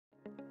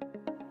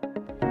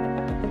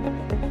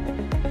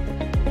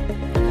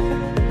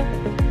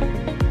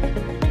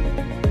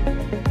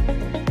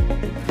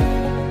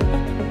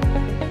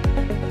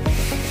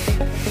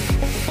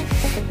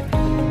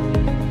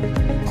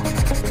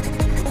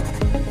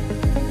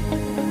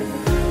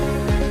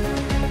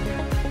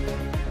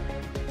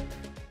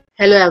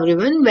Hello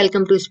everyone,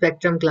 welcome to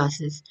Spectrum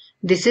classes.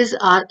 This is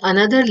our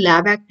another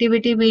lab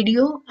activity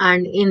video,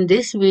 and in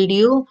this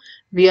video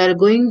we are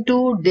going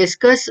to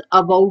discuss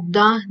about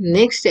the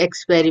next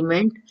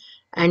experiment,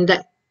 and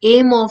the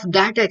aim of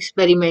that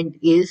experiment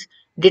is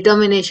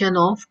determination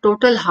of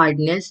total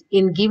hardness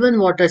in given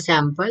water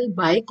sample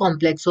by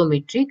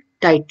complexometric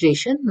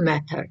titration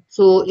method.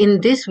 So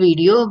in this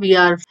video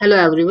hello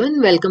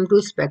everyone, welcome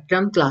to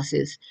Spectrum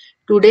classes.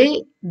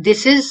 Today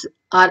this is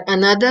our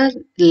another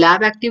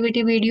lab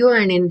activity video,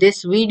 and in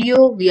this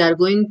video we are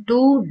going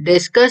to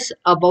discuss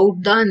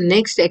about the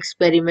next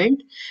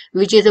experiment,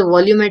 which is a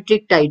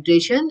volumetric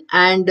titration,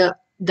 and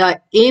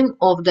the aim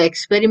of the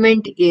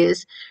experiment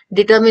is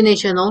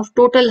determination of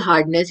total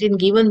hardness in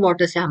given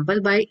water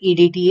sample by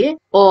EDTA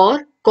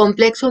or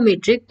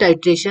complexometric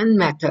titration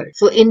method.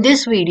 So in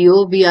this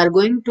video we are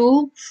going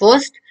to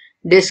first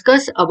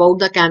discuss about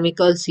the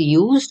chemicals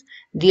used,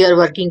 their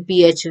working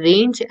pH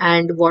range,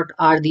 and what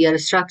are their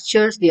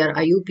structures, their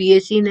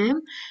IUPAC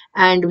name,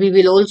 and we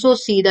will also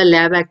see the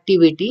lab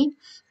activity,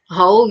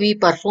 how we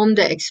perform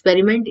the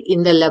experiment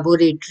in the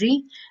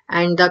laboratory,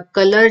 and the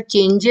color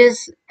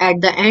changes at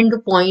the end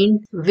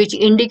point, which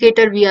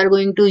indicator we are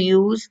going to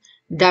use,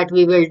 that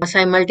we will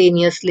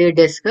simultaneously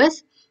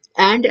discuss.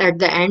 And at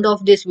the end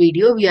of this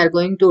video we are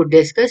going to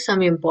discuss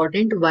some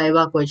important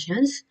Viva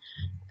questions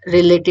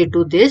related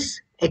to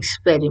this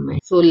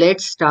experiment. So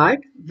let's start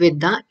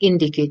with the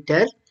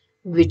indicator,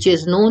 which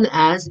is known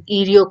as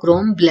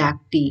Eriochrome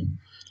Black-T.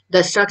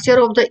 The structure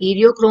of the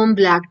Eriochrome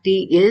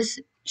Black-T is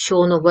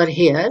shown over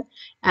here,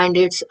 and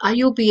its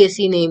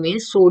IUPAC name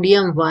is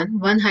sodium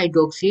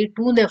 1,1-hydroxy,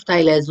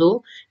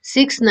 2-naphthylazo,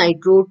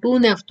 6-nitro,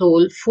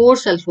 2-naphthol,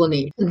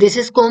 4-sulfonate. This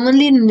is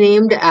commonly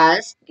named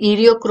as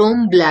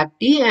Eriochrome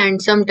Black-T,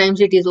 and sometimes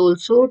it is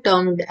also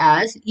termed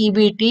as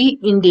EBT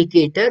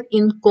indicator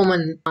in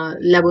common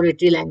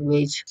laboratory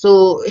language.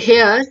 So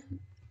here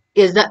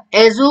is the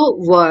azo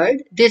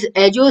word. This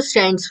azo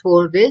stands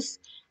for this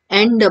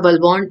N double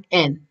bond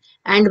N,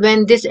 and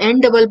when this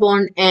N double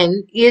bond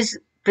N is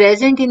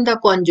present in the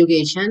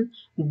conjugation,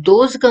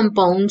 those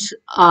compounds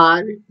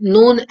are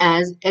known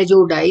as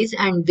azodides,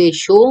 and they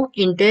show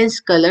intense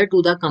color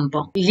to the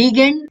compound.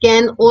 Ligand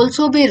can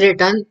also be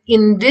written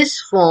in this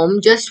form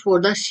just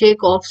for the sake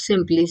of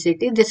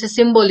simplicity. This is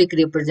symbolic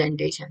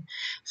representation.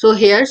 So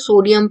here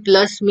sodium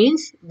plus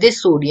means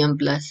this sodium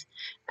plus,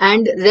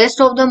 and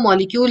rest of the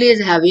molecule is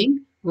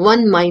having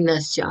 1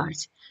 minus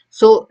charge.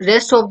 So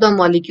rest of the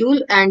molecule,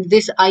 and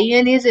this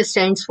IN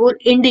stands for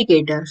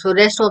indicator. So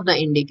rest of the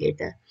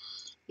indicator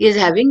is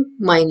having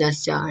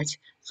minus charge.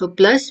 So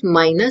plus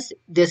minus,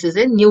 this is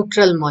a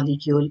neutral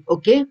molecule.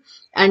 Okay,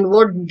 and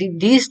what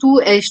these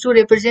two H2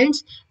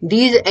 represents?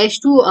 These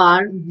H2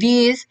 are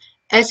these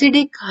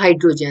acidic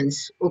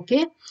hydrogens.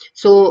 Okay,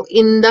 so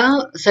in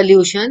the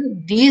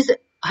solution these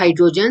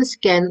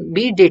hydrogens can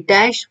be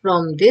detached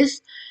from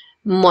this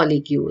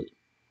molecule.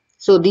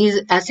 So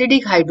these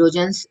acidic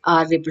hydrogens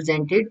are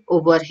represented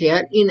over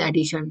here in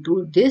addition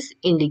to this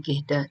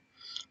indicator.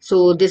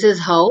 So this is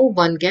how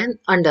one can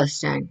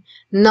understand.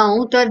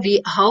 Now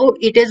how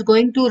it is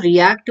going to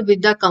react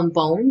with the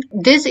compound.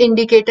 This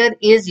indicator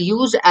is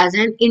used as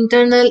an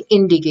internal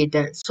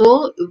indicator.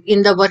 So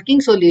in the working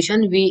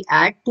solution we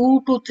add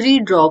 2 to 3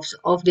 drops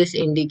of this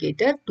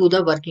indicator to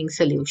the working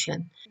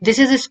solution. This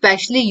is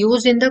especially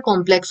used in the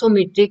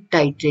complexometric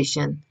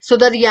titration. So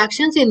the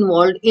reactions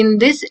involved in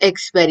this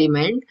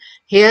experiment,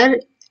 here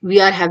we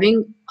are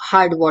having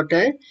hard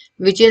water,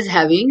 which is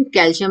having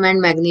calcium and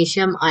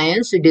magnesium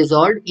ions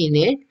dissolved in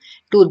it.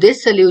 To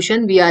this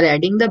solution we are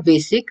adding the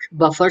basic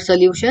buffer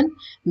solution.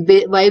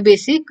 Why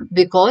basic?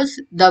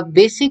 Because the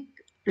basic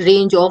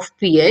range of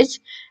pH,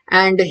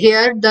 and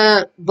here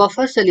the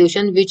buffer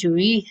solution which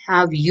we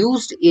have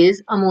used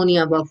is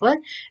ammonia buffer,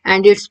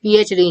 and its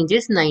pH range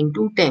is 9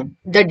 to 10.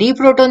 The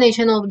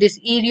deprotonation of this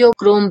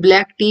Eriochrome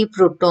Black-T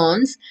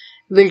protons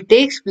will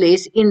take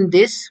place in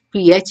this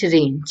pH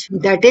range.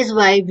 That is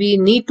why we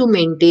need to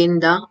maintain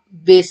the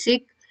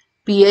basic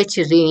pH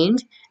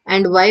range.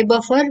 And why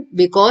buffer?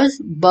 Because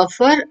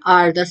buffer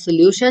are the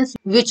solutions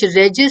which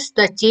resist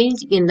the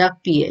change in the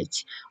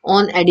pH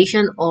on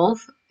addition of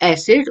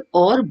acid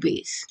or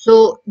base.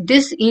 So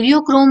this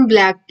Eriochrome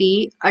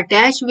Black-T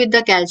attached with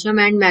the calcium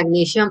and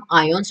magnesium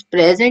ions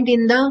present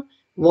in the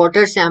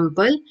water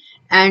sample,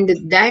 and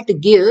that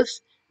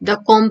gives the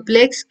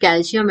complex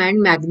calcium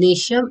and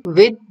magnesium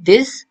with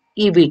this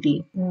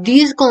EBT.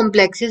 These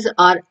complexes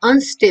are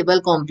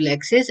unstable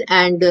complexes,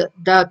 and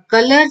the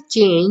color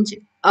change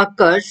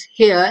occurs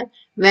here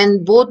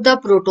when both the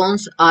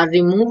protons are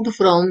removed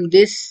from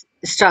this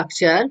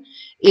structure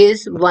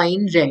is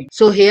wine red.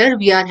 So here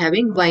we are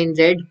having wine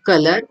red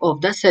color of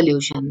the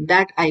solution,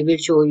 that I will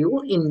show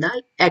you in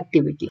the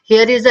activity.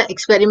 Here is the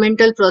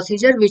experimental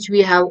procedure which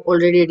we have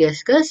already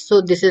discussed.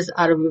 So this is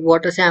our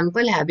water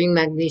sample having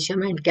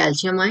magnesium and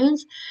calcium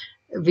ions.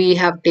 We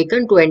have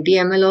taken 20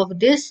 ml of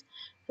this,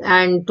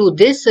 and to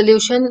this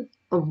solution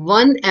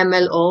 1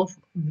 ml of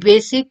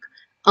basic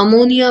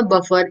ammonia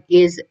buffer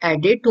is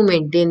added to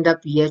maintain the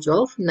pH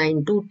of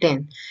 9 to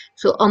 10.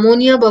 So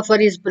ammonia buffer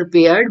is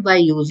prepared by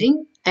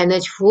using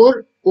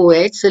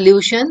NH4OH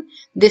solution.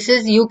 This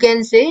is, you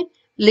can say,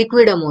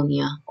 liquid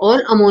ammonia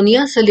or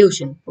ammonia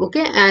solution.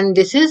 Okay, and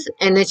this is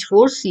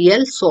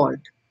NH4Cl salt.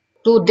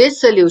 To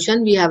this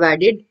solution, we have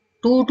added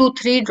 2 to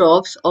 3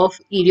 drops of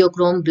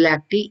Eriochrome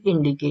Black-T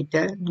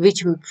indicator,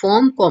 which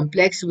form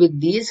complex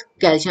with these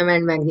calcium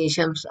and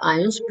magnesium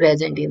ions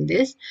present in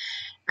this,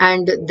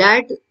 and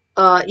that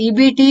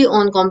EBT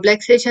on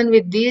complexation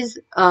with these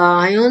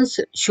ions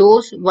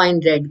shows wine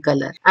red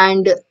color.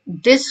 And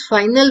this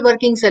final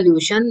working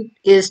solution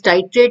is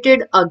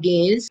titrated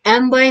against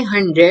M by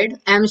 100.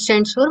 M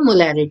stands for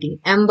molarity.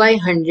 M by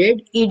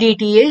 100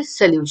 EDTA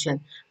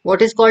solution.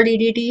 What is called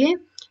EDTA?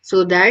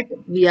 So that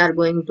we are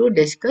going to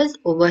discuss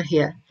over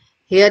here.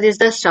 Here is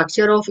the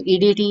structure of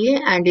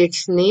EDTA and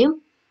its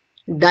name: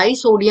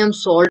 disodium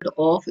salt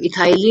of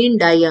ethylene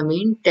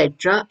diamine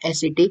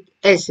tetraacetic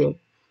acid.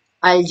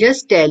 I'll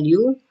just tell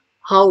you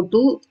how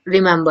to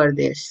remember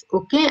this,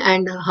 okay,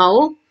 and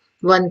how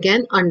one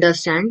can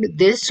understand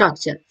this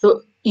structure.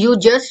 So you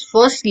just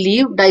first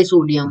leave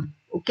disodium,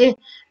 okay.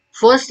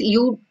 First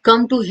you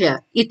come to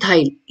here,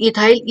 ethyl.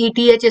 Ethyl,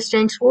 ETH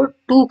stands for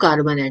 2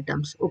 carbon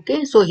atoms,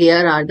 okay. So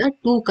here are the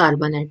 2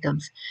 carbon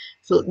atoms.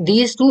 So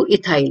these two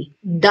ethyl.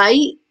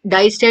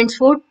 Di stands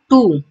for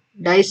 2.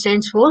 Di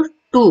stands for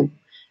 2.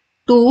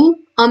 2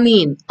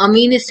 amine.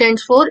 Amine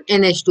stands for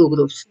NH2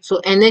 groups.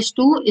 So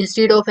NH2,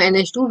 instead of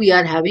NH2 we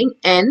are having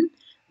N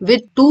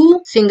with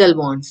 2 single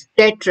bonds.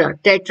 Tetra.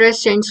 Tetra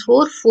stands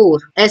for 4.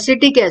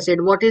 Acetic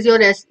acid. What is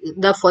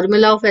the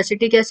formula of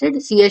acetic acid?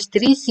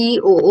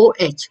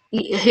 CH3COOH.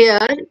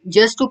 Here,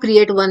 just to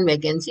create one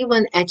vacancy,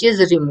 one H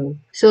is removed.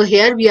 So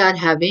here we are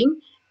having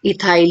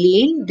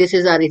ethylene. This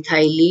is our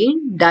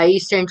ethylene. Di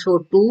stands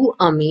for 2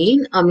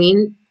 amine.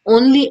 Amine,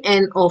 only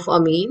N of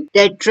amine.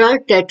 Tetra.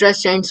 Tetra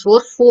stands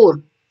for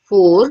 4.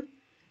 4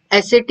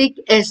 acetic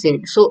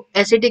acid. So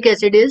acetic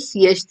acid is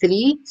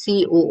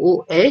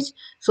CH3COOH.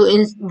 So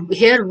in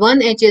here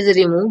one H is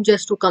removed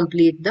just to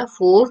complete the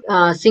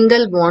 4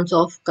 single bonds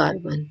of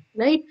carbon,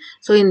 right?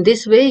 So in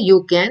this way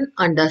you can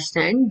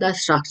understand the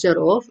structure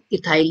of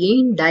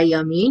ethylene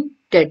diamine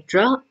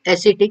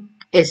tetraacetic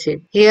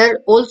acid.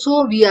 Here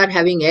also we are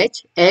having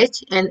H,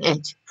 H and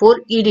H for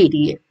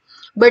EDTA.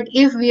 But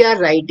if we are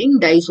writing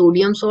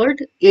disodium salt,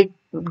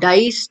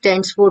 di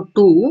stands for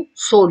 2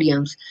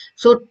 sodiums.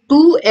 So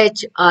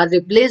 2H are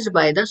replaced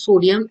by the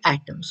sodium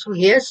atoms. So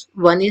here's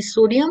one is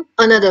sodium,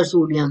 another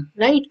sodium,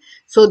 right?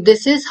 So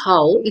this is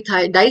how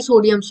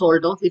disodium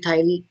salt of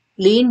ethylene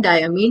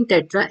diamine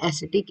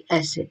tetraacetic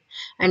acid.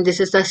 And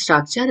this is the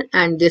structure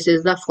and this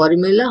is the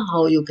formula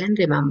how you can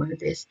remember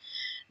this.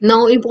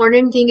 Now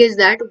important thing is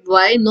that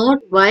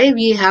why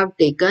we have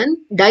taken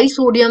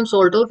disodium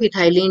salt of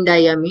ethylene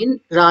diamine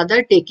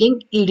rather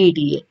taking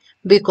EDTA,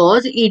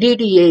 because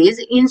EDTA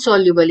is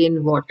insoluble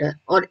in water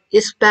or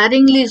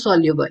sparingly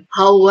soluble.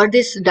 However,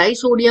 this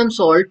disodium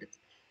salt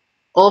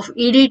of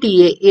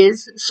EDTA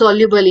is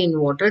soluble in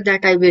water,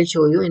 that I will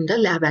show you in the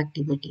lab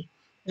activity,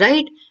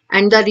 right?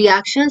 And the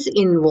reactions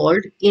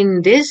involved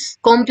in this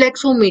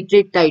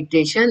complexometric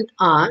titration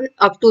are,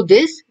 up to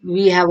this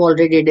we have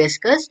already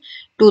discussed.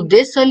 To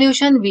this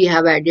solution we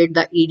have added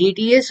the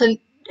EDTA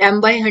M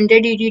by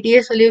 100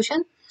 EDTA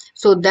solution,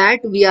 so that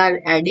we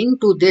are adding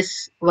to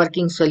this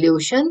working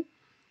solution,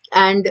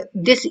 and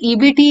this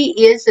EBT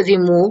is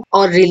removed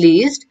or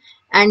released,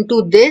 and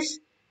to this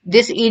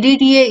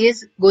EDTA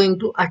is going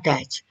to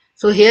attach.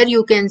 So here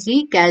you can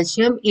see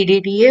calcium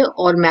EDTA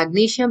or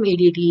magnesium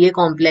EDTA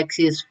complex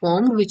is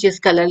formed, which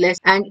is colorless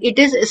and it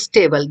is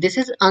stable. This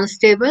is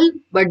unstable,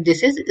 but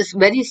this is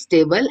very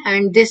stable,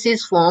 and this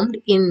is formed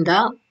in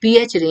the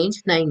pH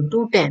range 9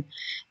 to 10.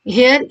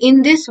 Here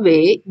in this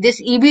way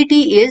this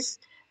EBT is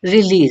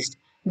released.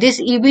 This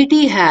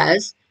EBT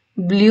has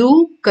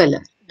blue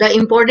color. The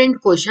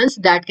important questions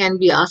that can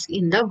be asked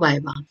in the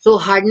Viva. So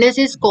hardness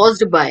is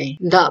caused by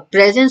the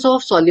presence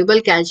of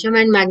soluble calcium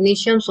and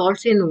magnesium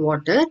salts in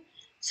water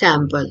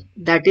sample,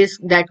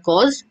 that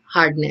cause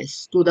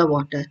hardness to the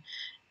water.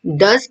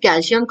 Does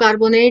calcium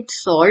carbonate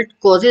salt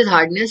causes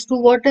hardness to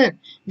water?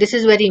 This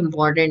is very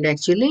important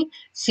actually,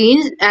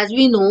 since as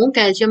we know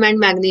calcium and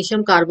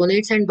magnesium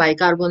carbonates and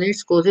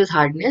bicarbonates causes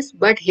hardness,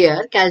 but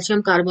here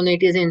calcium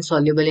carbonate is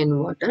insoluble in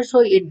water,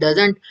 so it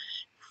doesn't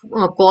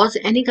cause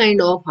any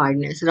kind of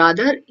hardness.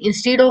 Rather,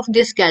 instead of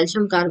this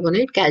calcium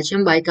carbonate,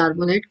 calcium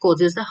bicarbonate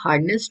causes the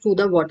hardness to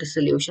the water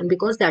solution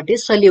because that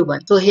is soluble.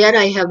 So here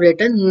I have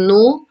written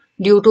no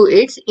due to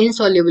its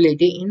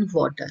insolubility in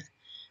water.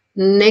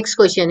 Next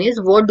question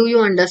is, what do you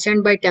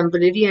understand by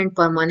temporary and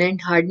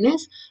permanent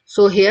hardness?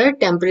 So here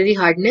temporary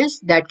hardness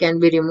that can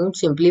be removed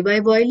simply by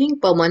boiling,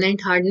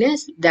 permanent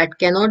hardness that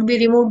cannot be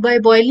removed by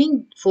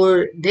boiling.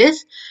 For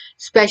this,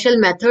 special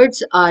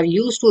methods are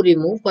used to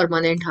remove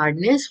permanent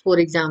hardness, for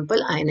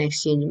example ion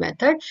exchange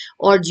method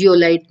or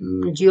geolite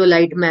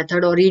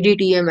method or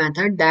EDTA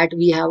method that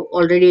we have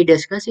already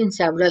discussed in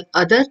several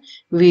other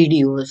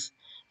videos.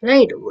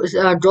 right?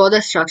 Draw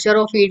the structure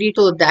of ED,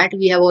 so that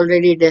we have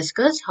already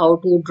discussed how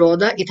to draw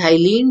the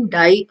ethylene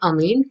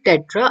diamine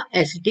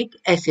tetraacetic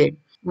acid.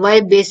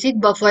 Why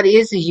basic buffer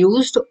is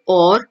used,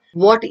 or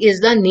what is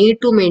the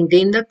need to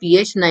maintain the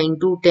pH 9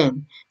 to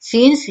 10.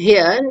 Since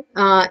here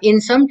in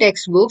some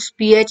textbooks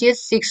pH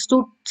is 6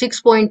 to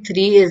 6.3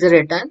 is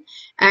written,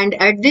 and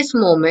at this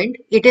moment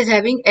it is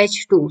having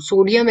H2,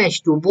 sodium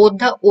H2, both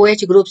the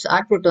OH groups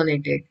are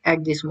protonated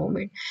at this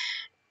moment.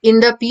 In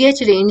the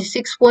pH range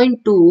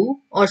 6.2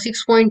 or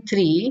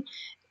 6.3,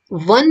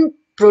 one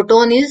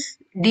proton is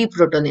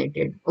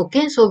deprotonated.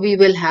 Okay, so we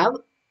will have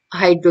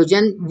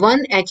hydrogen,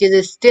 one H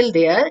is still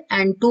there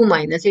and 2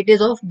 minus, it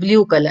is of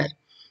blue color,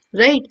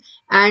 right?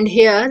 And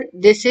here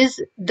this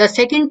is the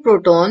second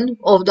proton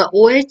of the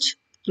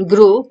OH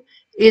group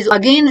is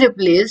again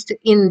replaced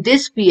in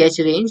this pH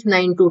range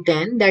 9 to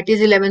 10, that is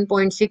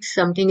 11.6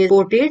 something is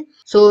reported.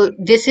 So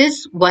this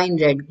is wine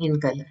red in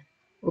color.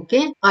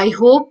 Okay, I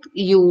hope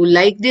you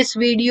like this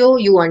video,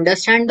 you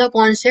understand the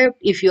concept.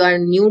 If you are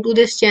new to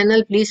this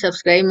channel, please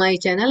subscribe my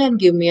channel and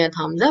give me a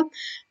thumbs up.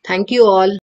 Thank you all.